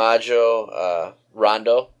 Akumajo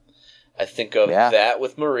Rondo. I think of that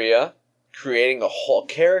with Maria, creating a whole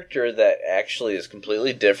character that actually is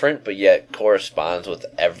completely different, but yet corresponds with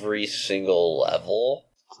every single level.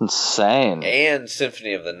 Insane. And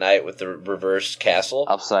Symphony of the Night with the reversed castle.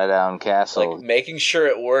 Upside down castle. Like, making sure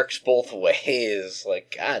it works both ways.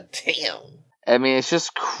 Like, god damn. I mean, it's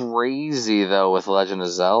just crazy, though, with Legend of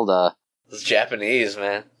Zelda. It's Japanese,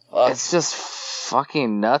 man. Fuck. It's just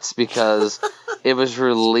fucking nuts because it was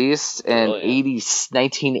released in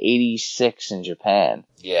 1986 in Japan.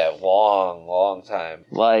 Yeah, long time.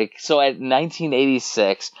 Like, so at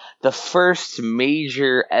 1986, the first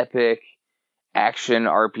major epic action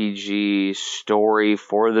RPG story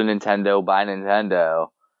for the Nintendo by Nintendo,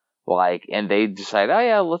 like, and they decide, oh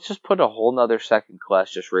yeah, let's just put a whole nother second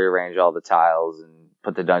quest, just rearrange all the tiles and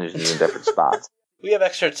put the dungeons in different spots. We have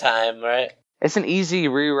extra time, right? It's an easy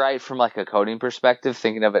rewrite from like a coding perspective,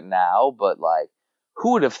 thinking of it now, but like,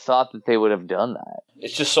 who would have thought that they would have done that?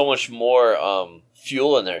 It's just so much more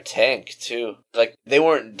fuel in their tank too. Like, they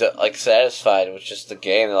weren't like satisfied with just the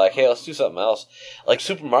game. They're like, hey, let's do something else. Like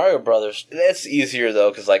Super Mario Brothers, that's easier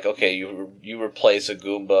though, because like, okay, you replace a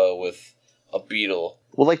Goomba with a beetle.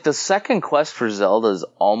 Well, like the second quest for Zelda is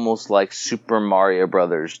almost like Super Mario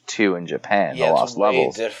Brothers 2 in Japan, the Lost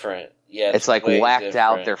Levels. Different. Yeah, it's like whacked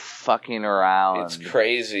out. They're fucking around. It's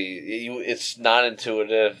crazy. It's not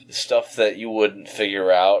intuitive. Stuff that you wouldn't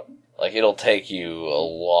figure out. Like, it'll take you a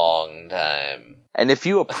long time. And if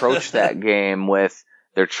you approach that game with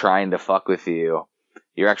they're trying to fuck with you,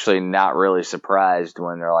 you're actually not really surprised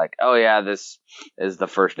when they're like, oh yeah, this is the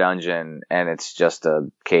first dungeon, and it's just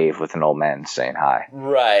a cave with an old man saying hi.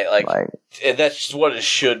 Right, and that's just what it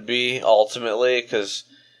should be, ultimately, because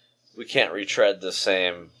we can't retread the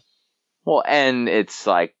same. Well, and it's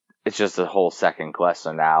like, it's just a whole second quest,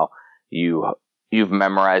 so now you've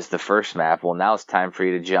memorized the first map. Well, now it's time for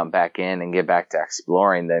you to jump back in and get back to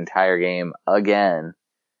exploring the entire game again,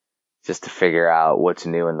 just to figure out what's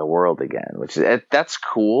new in the world again, that's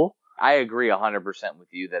cool. I agree 100% with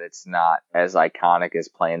you that it's not as iconic as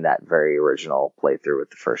playing that very original playthrough with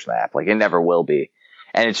the first map. Like, it never will be.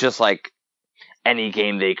 And it's just like any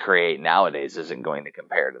game they create nowadays isn't going to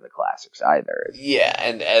compare to the classics either. Yeah,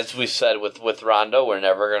 and as we said with Rondo, we're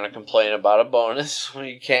never going to complain about a bonus.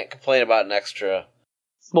 You can't complain about an extra.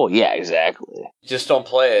 Well, yeah, exactly. Just don't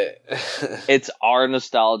play it. It's our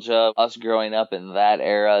nostalgia, us growing up in that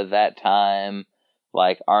era, that time.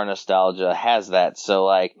 Like, our nostalgia has that. So,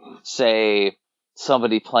 like, say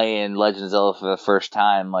somebody playing Legend of Zelda for the first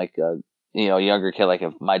time, like a younger kid, like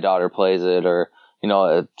if my daughter plays it, or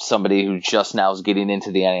somebody who just now is getting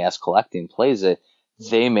into the NES collecting plays it,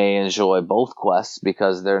 they may enjoy both quests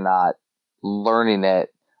because they're not learning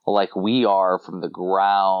it like we are from the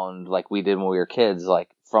ground, like we did when we were kids, like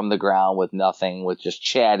from the ground with nothing, with just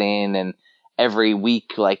chatting, and every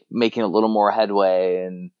week like making a little more headway,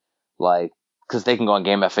 and like, because they can go on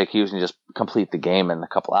Game FAQs and just complete the game in a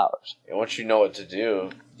couple hours. And once you know what to do,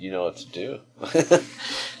 you know what to do.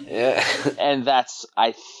 Yeah. And that's,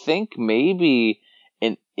 I think, maybe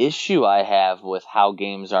an issue I have with how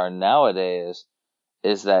games are nowadays,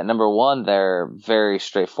 is that, number one, they're very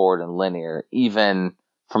straightforward and linear. Even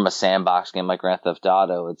from a sandbox game like Grand Theft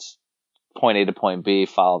Auto, it's point A to point B,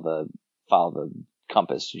 follow the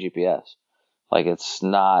compass GPS. Like, it's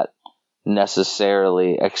not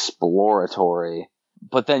necessarily exploratory,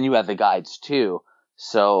 but then you have the guides too.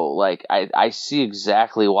 So, like, I see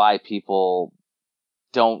exactly why people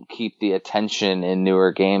don't keep the attention in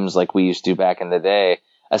newer games like we used to back in the day,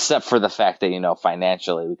 except for the fact that,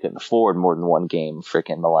 financially we couldn't afford more than one game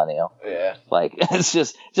freaking millennial. Yeah. Like, it's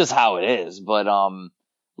just how it is. But,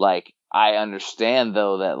 like, I understand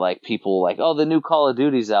though that, like, people like, oh, the new Call of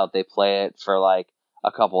Duty's out, they play it for like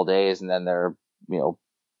a couple days and then they're,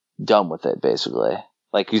 done with it, basically.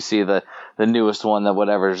 Like, you see the newest one, that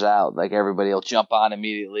whatever's out, like, everybody will jump on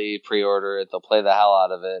immediately, pre-order it, they'll play the hell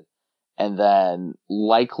out of it, and then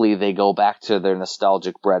likely they go back to their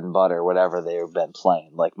nostalgic bread and butter, whatever they've been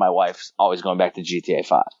playing. Like, my wife's always going back to GTA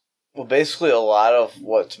 5. Well, basically a lot of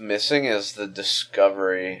what's missing is the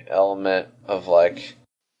discovery element of, like,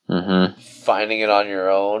 finding it on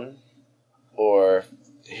your own, or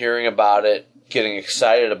hearing about it, getting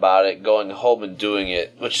excited about it, going home and doing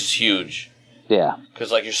it, which is huge. Yeah. Because,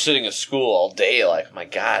 like, you're sitting in school all day, like, oh my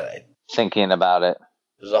God, thinking about it.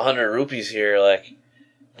 There's 100 rupees here, like,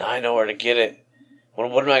 now I know where to get it. What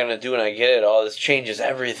am I going to do when I get it? Oh, this changes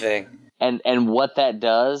everything. And what that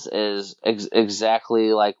does is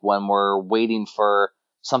exactly like when we're waiting for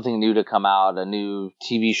something new to come out, a new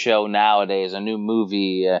TV show nowadays, a new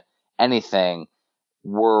movie, anything.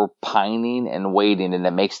 We're pining and waiting, and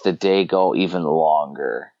it makes the day go even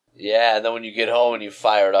longer. Yeah, and then when you get home and you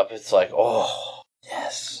fire it up, it's like, oh,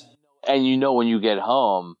 yes. And when you get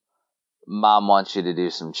home, Mom wants you to do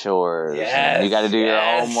some chores. Yes, you got to do your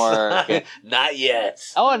homework. Not yet.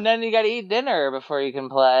 Oh, and then you got to eat dinner before you can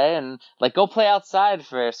play, and like, go play outside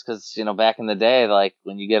first, because back in the day, like,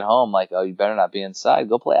 when you get home, like, oh, you better not be inside.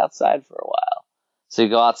 Go play outside for a while. So you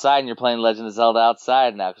go outside and you're playing Legend of Zelda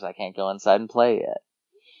outside now, because I can't go inside and play yet.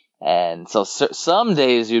 And so some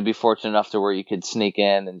days you'd be fortunate enough to where you could sneak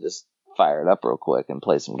in and just fire it up real quick and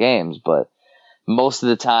play some games. But most of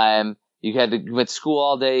the time, you had to with school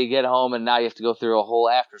all day, you get home, and now you have to go through a whole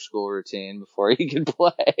after school routine before you can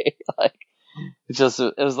play. Like, it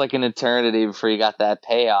was like an eternity before you got that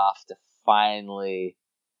payoff to finally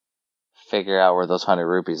figure out where those 100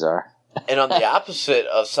 rupees are. And on the opposite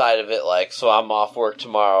side of it, like, so I'm off work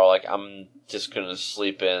tomorrow, like, I'm just gonna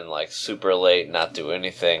sleep in, like, super late, not do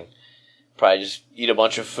anything. Probably just eat a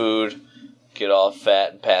bunch of food, get all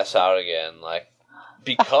fat, and pass out again, like,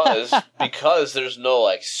 because there's no,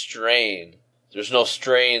 like, strain. There's no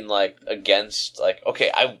strain, like, against, like,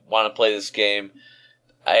 okay, I want to play this game.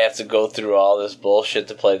 I have to go through all this bullshit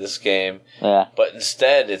to play this game. Yeah. But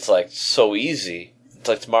instead, it's, like, so easy. It's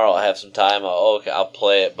like, tomorrow I have some time, I'll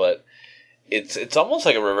play it, but it's almost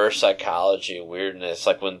like a reverse psychology weirdness.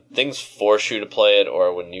 Like, when things force you to play it,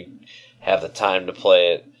 or when you have the time to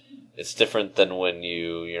play it, it's different than when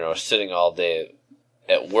you are sitting all day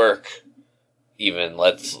at work, even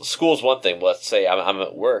school's one thing, but let's say I'm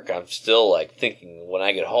at work, I'm still like thinking when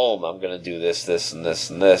I get home I'm gonna do this, this, and this,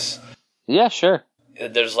 and this. Yeah, sure.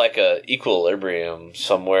 There's like a equilibrium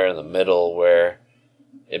somewhere in the middle where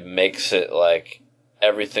it makes it like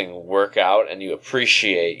everything work out, and you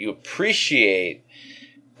appreciate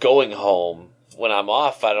going home. When I'm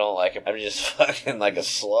off, I don't like it. I'm just fucking like a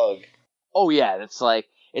slug. Oh yeah, it's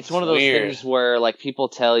one of those weird. things where like people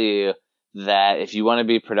tell you that if you want to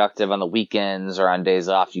be productive on the weekends or on days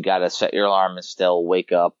off, you got to set your alarm and still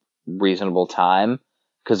wake up reasonable time.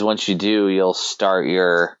 Because once you do, you'll start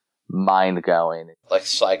your mind going. Like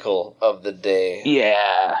cycle of the day.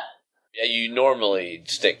 Yeah. Yeah, you normally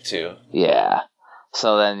stick to. Yeah.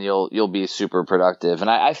 So then you'll be super productive. And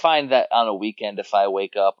I find that on a weekend, if I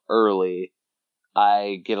wake up early,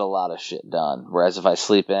 I get a lot of shit done. Whereas if I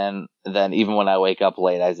sleep in, then even when I wake up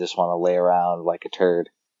late, I just want to lay around like a turd.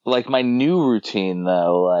 Like my new routine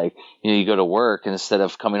though, like, you go to work and instead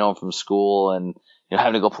of coming home from school and,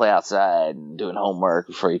 having to go play outside and doing homework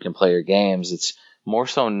before you can play your games, it's more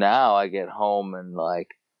so now I get home and like,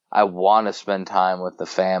 I want to spend time with the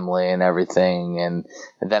family and everything. And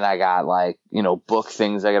then I got like, book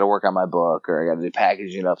things. I got to work on my book or I got to do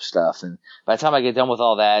packaging up stuff. And by the time I get done with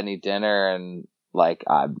all that and eat dinner and like,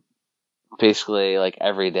 I'm basically like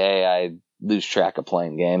every day I lose track of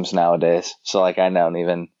playing games nowadays. So like I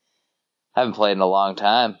haven't played in a long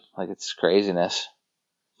time. Like it's craziness.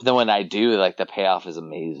 But then when I do, like the payoff is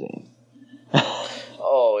amazing.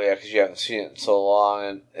 Oh yeah, because you haven't seen it in so long,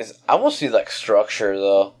 and I almost see like structure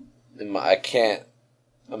though. I can't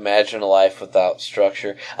imagine a life without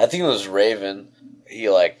structure. I think it was Raven. He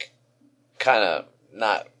like kind of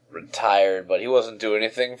not retired, but he wasn't doing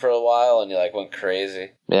anything for a while, and he like went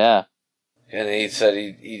crazy. Yeah. And he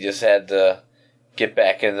said he just had to get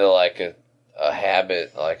back into like a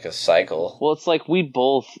habit, like a cycle. Well, it's like we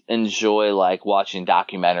both enjoy like watching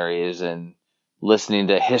documentaries and listening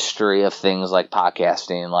to history of things like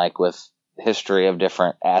podcasting, like with history of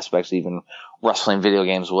different aspects, even wrestling, video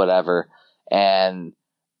games, whatever. And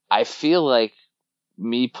I feel like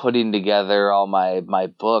me putting together all my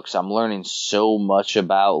books, I'm learning so much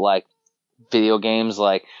about like video games,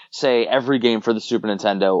 like say every game for the Super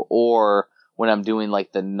Nintendo, or when I'm doing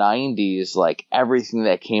like the 90s, like everything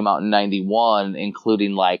that came out in 91,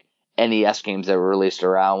 including like NES games that were released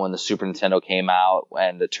around when the Super Nintendo came out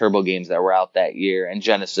and the Turbo games that were out that year and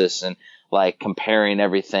Genesis, and like comparing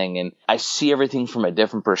everything. And I see everything from a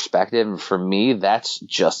different perspective. And for me, that's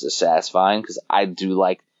just as satisfying because I do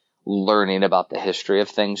like learning about the history of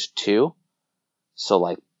things too. So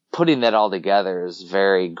like putting that all together is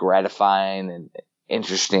very gratifying and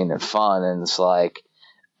interesting and fun. And it's like,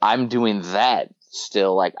 I'm doing that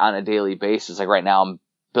still like on a daily basis. Like right now I'm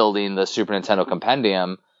building the Super Nintendo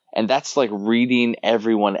Compendium, and that's like reading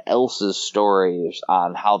everyone else's stories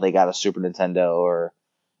on how they got a Super Nintendo or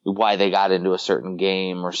why they got into a certain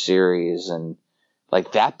game or series. And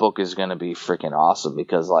like that book is going to be freaking awesome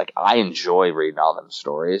because like I enjoy reading all them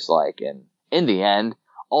stories. Like, and in the end,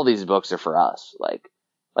 all these books are for us. Like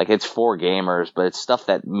it's for gamers, but it's stuff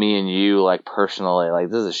that me and you like personally, like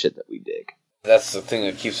this is shit that we dig. That's the thing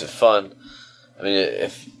that keeps it fun. I mean,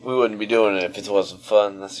 if we wouldn't be doing it if it wasn't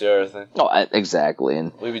fun. That's the other thing. Oh, exactly.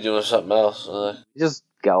 And we'd be doing something else. Just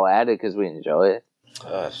go at it because we enjoy it.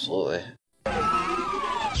 Oh, absolutely.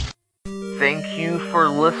 Thank you for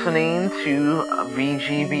listening to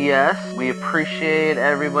VGBS. We appreciate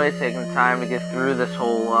everybody taking the time to get through this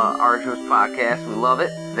whole arduous podcast. We love it.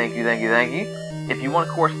 Thank you, thank you, thank you. If you want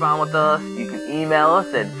to correspond with us, you can email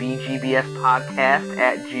us at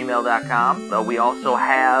vgbspodcast@gmail.com. We also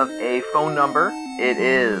have a phone number. It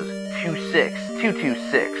is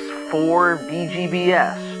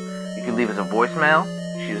 26226-4BGBS. You can leave us a voicemail,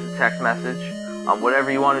 shoot us a text message. Whatever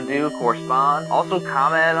you want to do, correspond. Also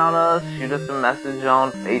comment on us, shoot us a message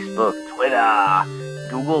on Facebook, Twitter,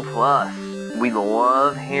 Google+. We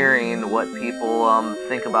love hearing what people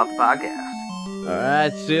think about the podcast. All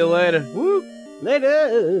right, see you later. Woo!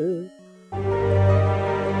 Later!